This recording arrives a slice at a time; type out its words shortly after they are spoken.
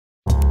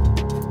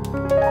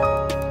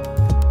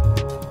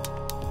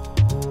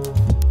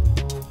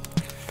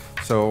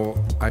So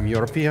I'm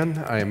European.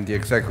 I am the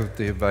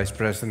Executive Vice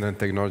President,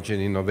 Technology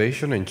and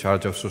Innovation in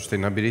charge of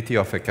sustainability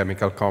of a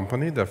chemical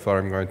company. Therefore,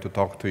 I'm going to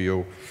talk to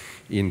you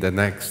in the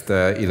next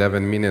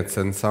 11 minutes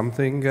and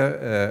something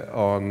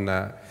on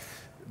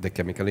the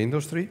chemical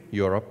industry,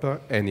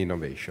 Europe, and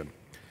innovation.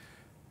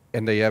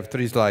 And I have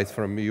 3 slides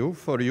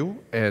for you.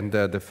 And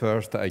the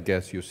first, I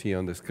guess you see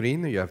on the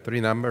screen. You have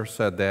 3 numbers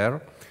there.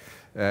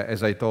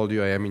 As I told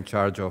you, I am in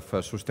charge of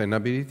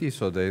sustainability.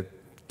 So the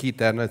key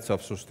tenets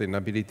of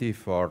sustainability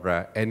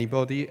for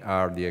anybody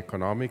are the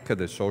economic,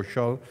 the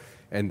social,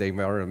 and the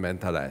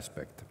environmental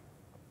aspect.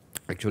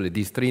 Actually,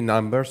 these 3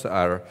 numbers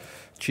are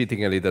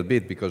cheating a little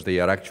bit because they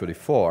are actually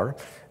 4,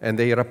 and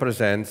they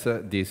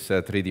represent these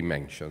 3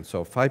 dimensions.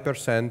 So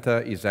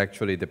 5% is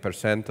actually the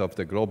percent of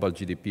the global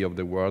GDP of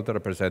the world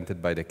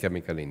represented by the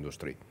chemical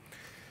industry.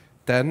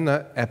 10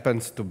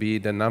 happens to be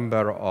the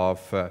number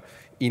of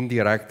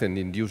indirect and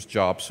induced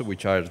jobs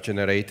which are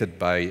generated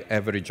by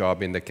every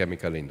job in the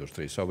chemical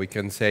industry. So we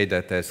can say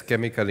that as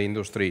chemical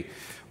industry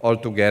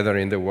altogether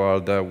in the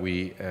world,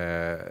 we,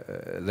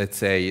 let's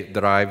say,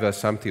 drive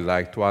something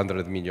like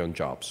 200 million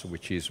jobs,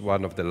 which is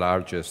one of the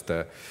largest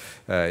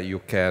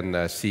you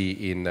can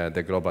see in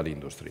the global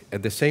industry.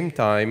 At the same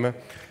time,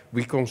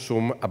 we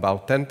consume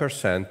about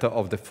 10%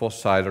 of the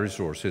fossil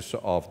resources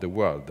of the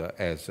world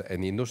as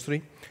an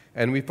industry,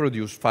 and we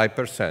produce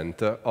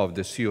 5% of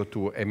the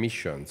CO2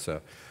 emissions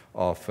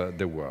of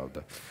the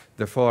world.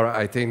 Therefore,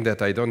 I think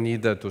that I don't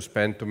need to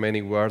spend too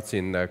many words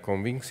in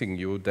convincing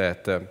you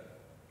that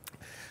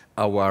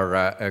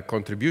our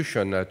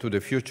contribution to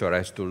the future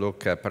has to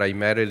look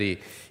primarily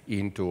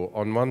into,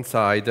 on one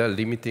side,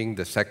 limiting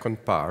the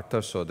second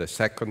part, so the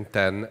second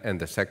 10 and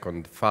the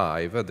second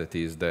 5, that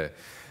is the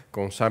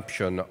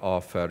consumption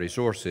of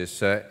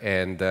resources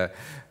and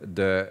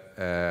the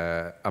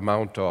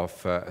amount of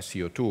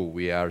CO2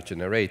 we are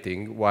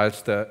generating,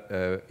 whilst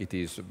it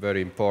is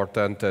very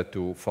important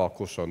to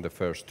focus on the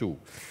first 2.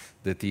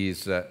 That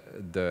is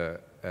the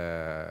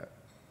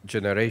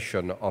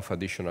generation of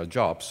additional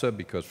jobs,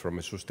 because from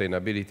a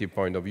sustainability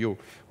point of view,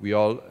 we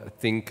all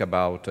think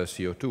about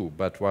CO2,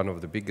 but one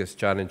of the biggest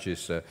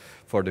challenges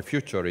for the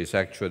future is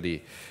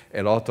actually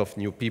a lot of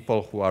new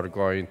people who are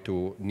going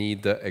to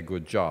need a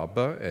good job,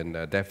 and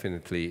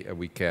definitely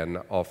we can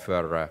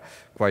offer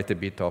quite a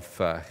bit of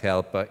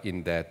help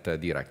in that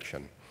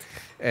direction.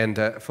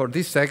 And for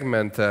this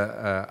segment,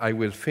 I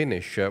will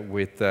finish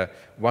with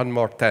 1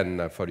 more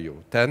 10 for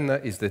you. 10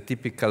 is the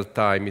typical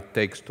time it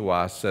takes to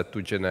us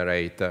to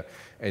generate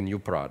a new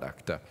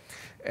product.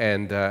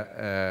 And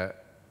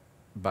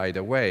by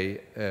the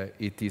way,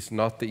 it is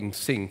not in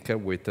sync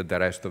with the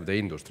rest of the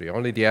industry.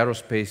 Only the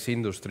aerospace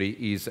industry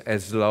is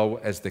as slow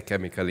as the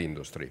chemical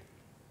industry.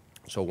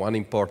 So one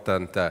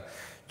important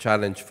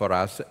challenge for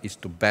us is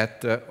to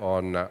bet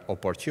on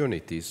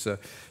opportunities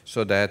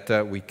so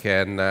that we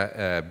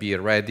can be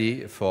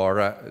ready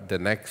for the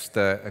next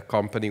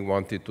company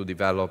wanting to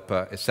develop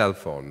a cell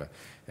phone.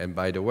 And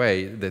by the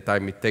way, the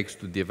time it takes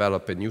to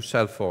develop a new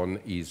cell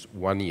phone is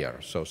 1 year,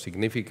 so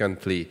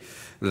significantly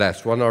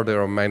less, 1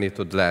 order of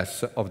magnitude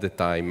less of the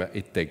time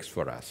it takes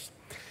for us.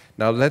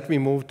 Now let me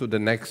move to the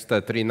next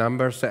 3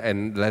 numbers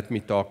and let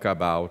me talk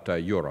about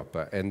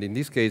Europe. And in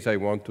this case, I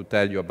want to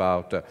tell you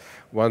about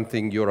one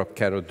thing Europe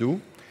cannot do,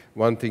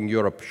 one thing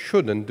Europe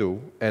shouldn't do,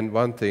 and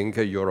one thing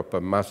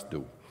Europe must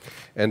do.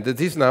 And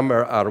these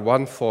numbers are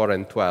 1, 4,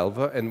 and 12.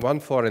 And 1,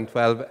 4, and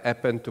 12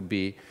 happen to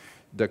be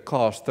the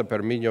cost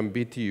per million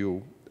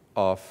BTU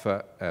of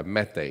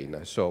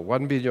methane. So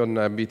 1 billion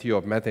BTU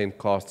of methane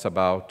costs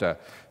about,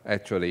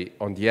 actually,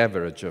 on the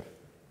average,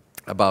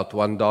 about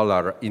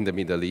 $1 in the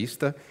Middle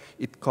East.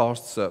 It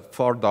costs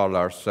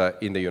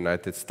 $4 in the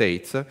United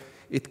States.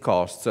 It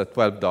costs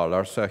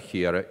 $12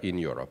 here in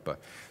Europe.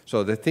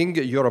 So the thing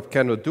Europe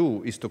cannot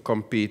do is to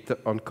compete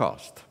on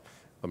cost,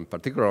 in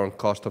particular on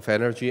cost of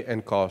energy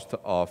and cost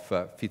of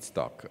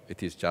feedstock.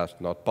 It is just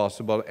not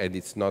possible, and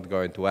it's not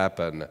going to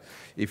happen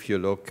if you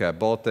look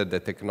both at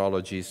the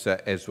technologies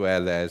as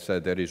well as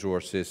the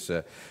resources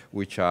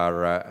which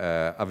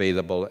are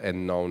available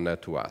and known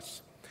to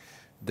us.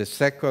 The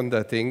second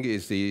thing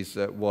is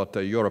what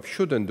Europe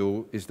shouldn't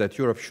do is that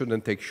Europe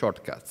shouldn't take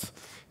shortcuts,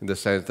 in the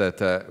sense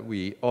that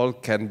we all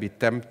can be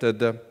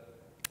tempted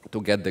to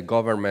get the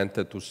government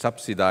to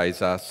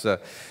subsidize us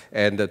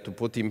and to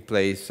put in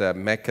place a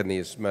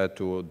mechanism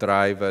to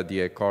drive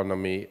the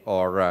economy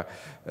or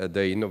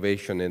the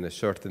innovation in a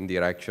certain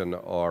direction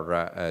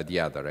or the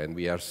other. And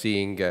we are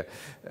seeing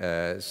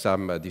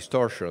some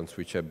distortions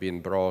which have been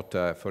brought,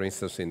 for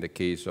instance, in the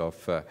case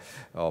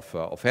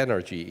of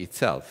energy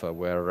itself,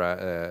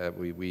 where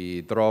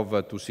we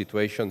drove to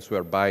situations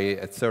whereby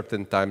at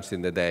certain times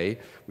in the day,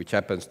 which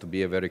happens to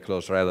be a very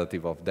close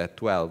relative of that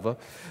 12,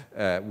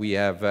 we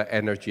have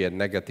energy at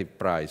negative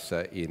price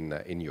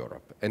in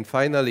Europe. And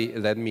finally,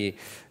 let me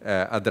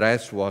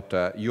address what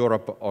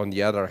Europe, on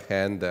the other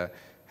hand,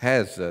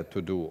 has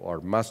to do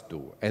or must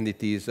do, and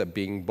it is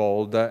being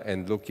bold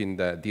and look in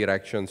the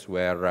directions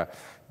where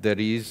there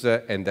is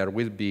and there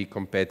will be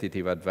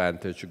competitive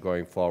advantage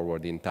going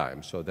forward in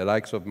time. So the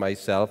likes of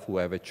myself who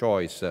have a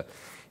choice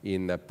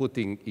in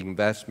putting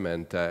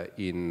investment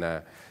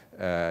in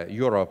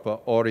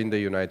Europe or in the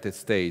United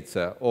States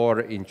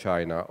or in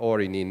China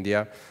or in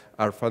India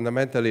are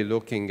fundamentally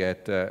looking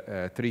at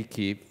three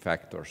key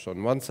factors.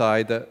 On one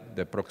side,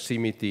 the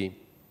proximity,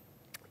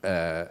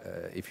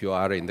 if you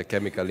are in the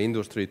chemical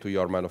industry, to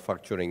your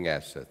manufacturing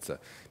assets,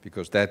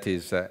 because that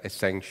is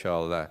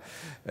essential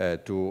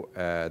to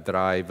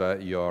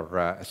drive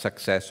your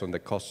success on the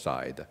cost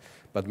side.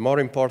 But more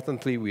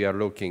importantly, we are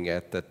looking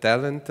at the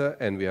talent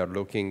and we are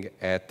looking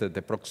at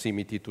the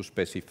proximity to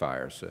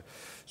specifiers.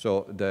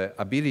 So the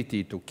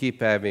ability to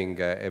keep having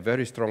a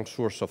very strong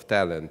source of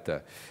talent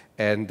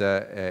and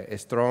a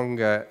strong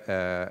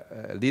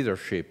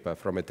leadership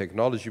from a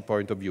technology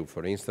point of view,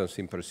 for instance,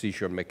 in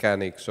precision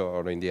mechanics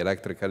or in the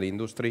electrical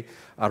industry,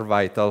 are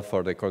vital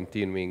for the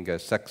continuing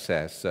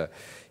success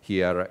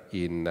here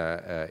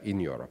in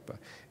Europe.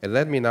 And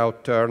let me now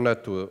turn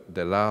to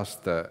the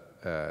last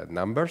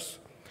numbers.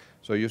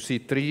 So you see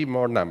three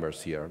more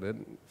numbers here,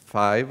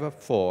 5,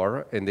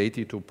 4, and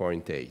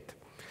 82.8.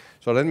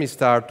 So let me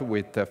start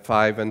with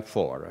 5 and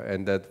 4.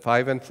 And that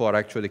 5 and 4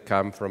 actually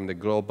come from the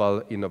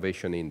Global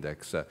Innovation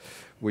Index,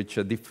 which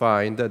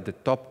defined the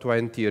top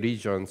 20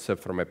 regions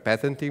from a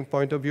patenting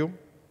point of view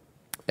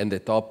and the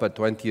top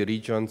 20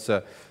 regions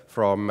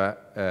from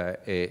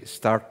a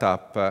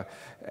startup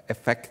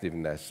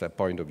effectiveness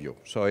point of view.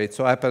 So it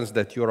so happens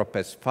that Europe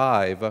has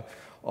 5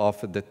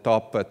 of the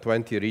top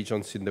 20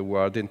 regions in the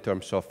world in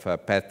terms of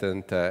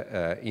patent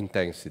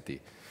intensity.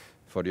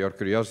 For your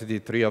curiosity,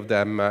 3 of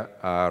them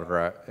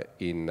are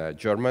in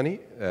Germany,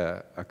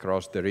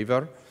 across the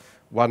river.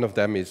 One of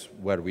them is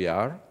where we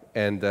are,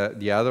 and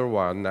the other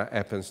one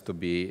happens to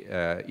be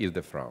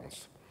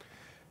Ile-de-France.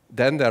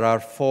 Then there are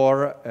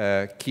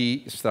 4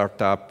 key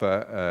startup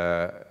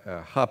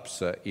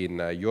hubs in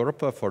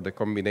Europe for the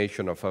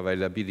combination of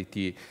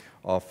availability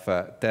of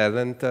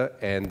talent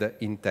and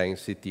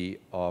intensity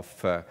of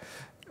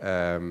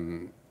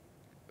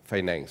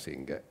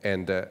financing.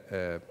 And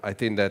I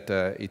think that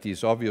it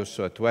is obvious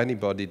to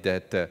anybody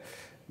that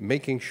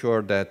making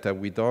sure that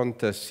we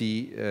don't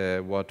see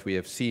what we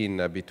have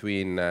seen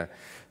between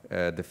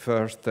the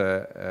first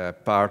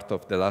part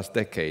of the last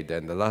decade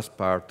and the last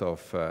part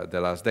of the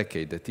last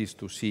decade, that is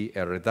to see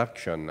a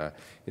reduction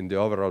in the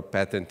overall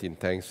patent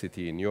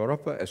intensity in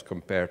Europe as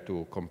compared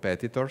to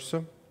competitors.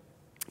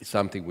 It's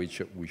something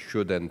which we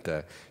shouldn't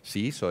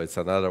see, so it's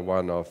another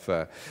one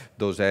of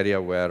those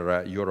areas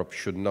where Europe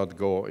should not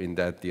go in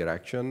that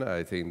direction.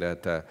 I think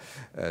that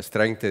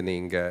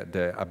strengthening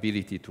the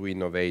ability to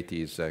innovate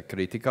is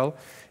critical.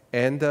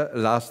 And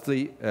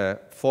lastly,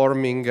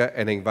 forming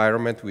an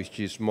environment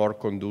which is more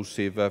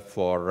conducive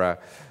for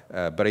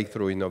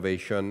breakthrough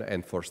innovation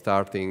and for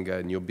starting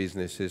new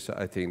businesses.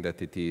 I think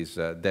that it is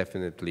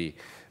definitely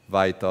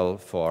vital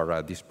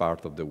for this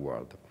part of the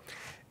world.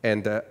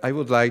 And I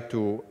would like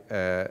to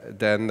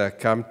then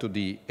come to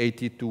the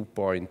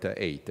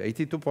 82.8.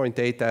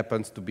 82.8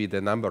 happens to be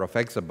the number of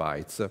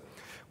exabytes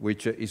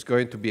which is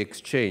going to be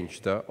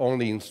exchanged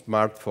only in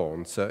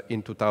smartphones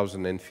in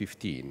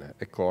 2015,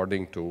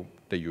 according to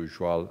the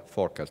usual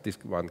forecast. This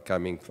one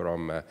coming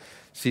from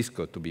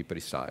Cisco, to be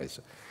precise.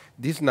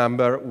 This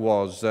number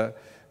was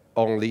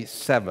only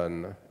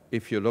 7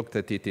 if you looked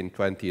at it in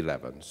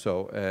 2011.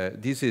 So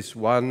this is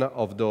one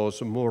of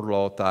those Moore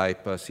law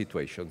type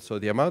situations. So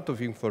the amount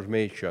of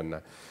information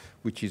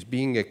which is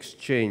being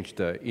exchanged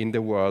in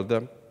the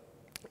world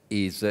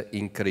is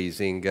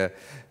increasing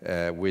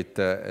with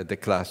the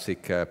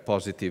classic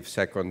positive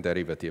second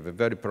derivative, a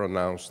very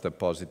pronounced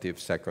positive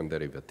second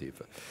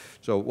derivative.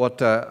 So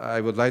what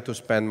I would like to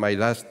spend my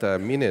last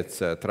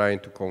minutes trying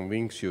to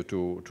convince you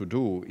to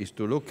do is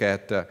to look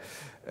at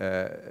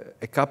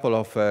a couple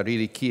of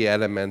really key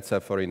elements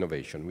for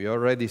innovation. We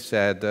already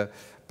said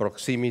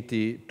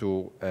proximity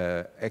to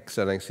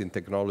excellence in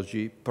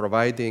technology,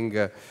 providing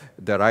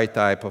the right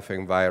type of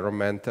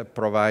environment,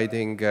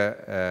 providing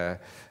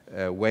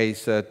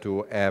ways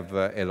to have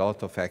a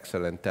lot of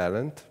excellent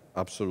talent,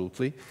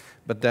 absolutely.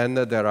 But then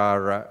there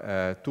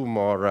are 2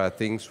 more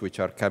things which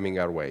are coming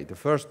our way. The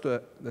first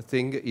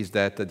thing is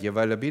that the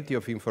availability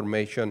of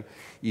information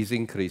is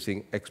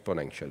increasing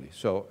exponentially.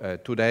 So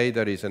today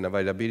there is an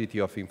availability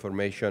of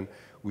information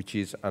which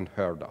is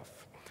unheard of.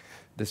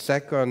 The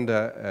second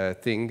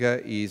thing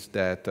is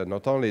that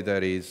not only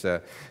there is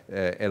a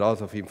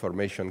lot of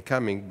information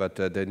coming, but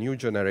the new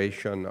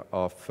generation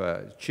of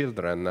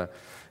children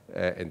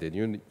and the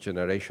new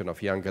generation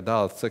of young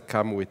adults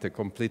come with a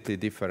completely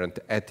different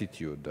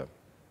attitude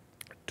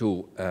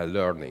to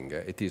learning.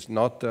 It is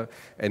not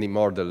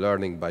anymore the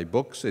learning by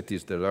books, it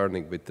is the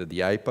learning with the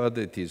iPad,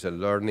 it is a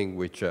learning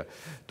which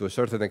to a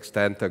certain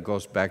extent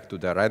goes back to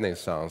the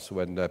Renaissance,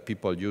 when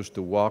people used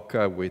to walk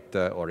with,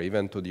 or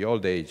even to the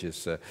old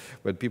ages,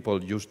 when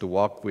people used to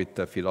walk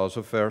with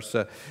philosophers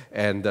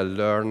and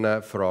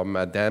learn from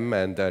them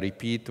and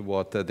repeat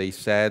what they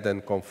said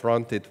and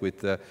confront it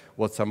with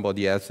what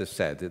somebody else has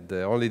said.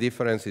 The only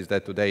difference is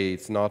that today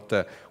it's not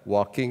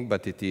walking,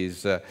 but it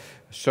is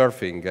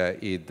surfing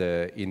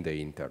in the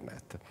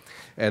internet.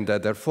 And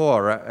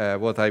therefore,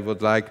 what I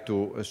would like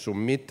to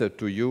submit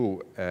to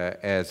you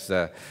as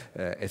a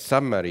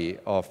summary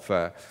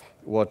of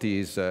what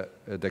is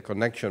the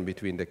connection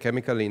between the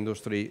chemical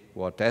industry,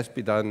 what has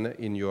been done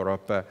in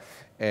Europe,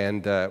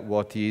 and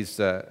what is,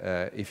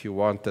 if you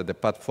want, the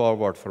path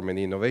forward from an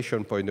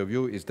innovation point of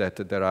view, is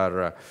that there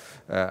are,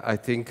 I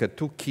think,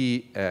 two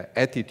key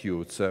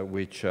attitudes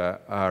which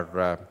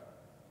are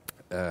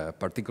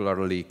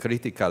particularly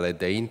critical at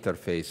the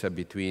interface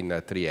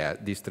between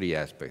these three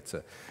aspects.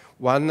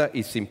 One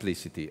is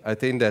simplicity. I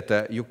think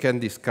that you can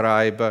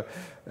describe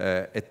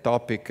a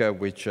topic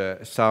which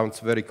sounds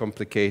very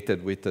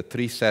complicated with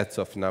 3 sets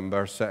of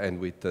numbers and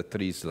with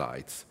 3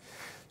 slides.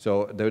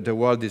 So the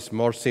world is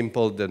more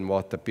simple than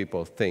what the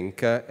people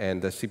think,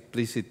 and the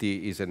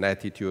simplicity is an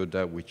attitude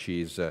which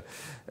is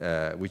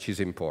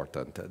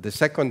important. The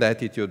second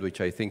attitude, which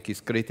I think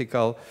is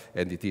critical,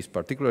 and it is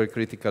particularly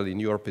critical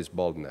in Europe, is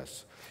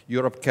boldness.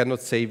 Europe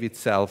cannot save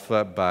itself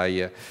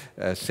by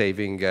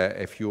saving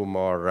a few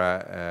more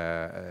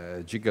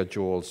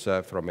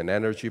gigajoules from an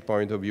energy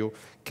point of view,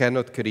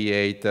 cannot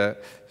create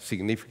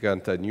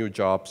significant new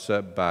jobs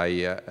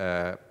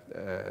by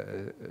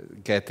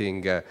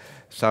getting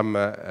some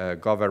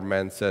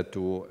governments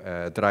to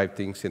drive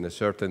things in a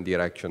certain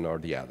direction or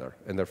the other.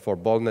 And therefore,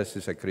 boldness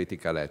is a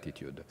critical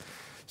attitude.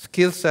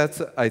 Skill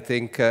sets, I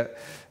think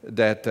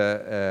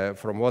that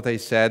from what I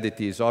said, it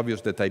is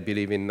obvious that I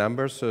believe in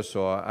numbers,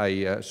 so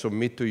I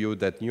submit to you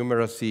that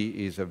numeracy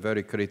is a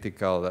very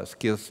critical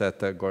skill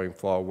set going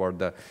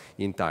forward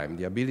in time.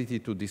 The ability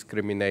to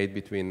discriminate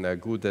between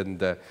good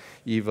and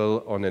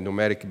evil on a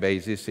numeric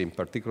basis, in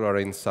particular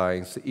in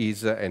science,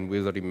 is and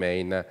will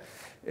remain a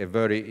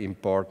very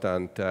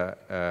important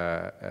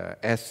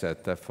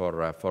asset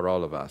for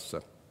all of us.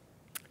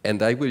 And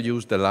I will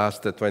use the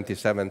last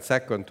 27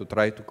 seconds to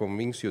try to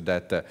convince you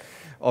that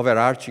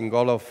overarching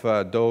all of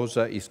those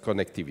is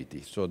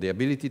connectivity. So the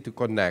ability to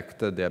connect,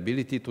 the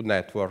ability to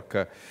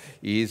network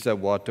is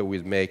what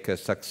will make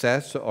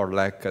success or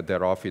lack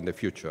thereof in the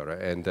future.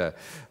 And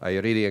I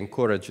really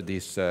encourage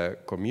this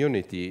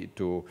community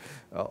to,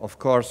 of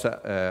course,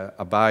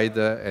 abide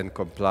and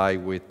comply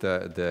with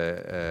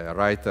the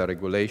right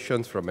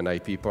regulations from an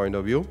IP point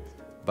of view,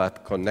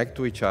 but connect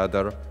to each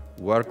other,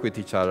 work with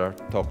each other,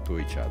 talk to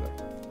each other.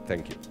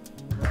 Thank you.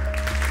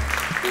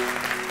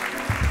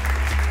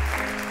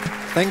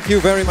 Thank you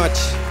very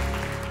much.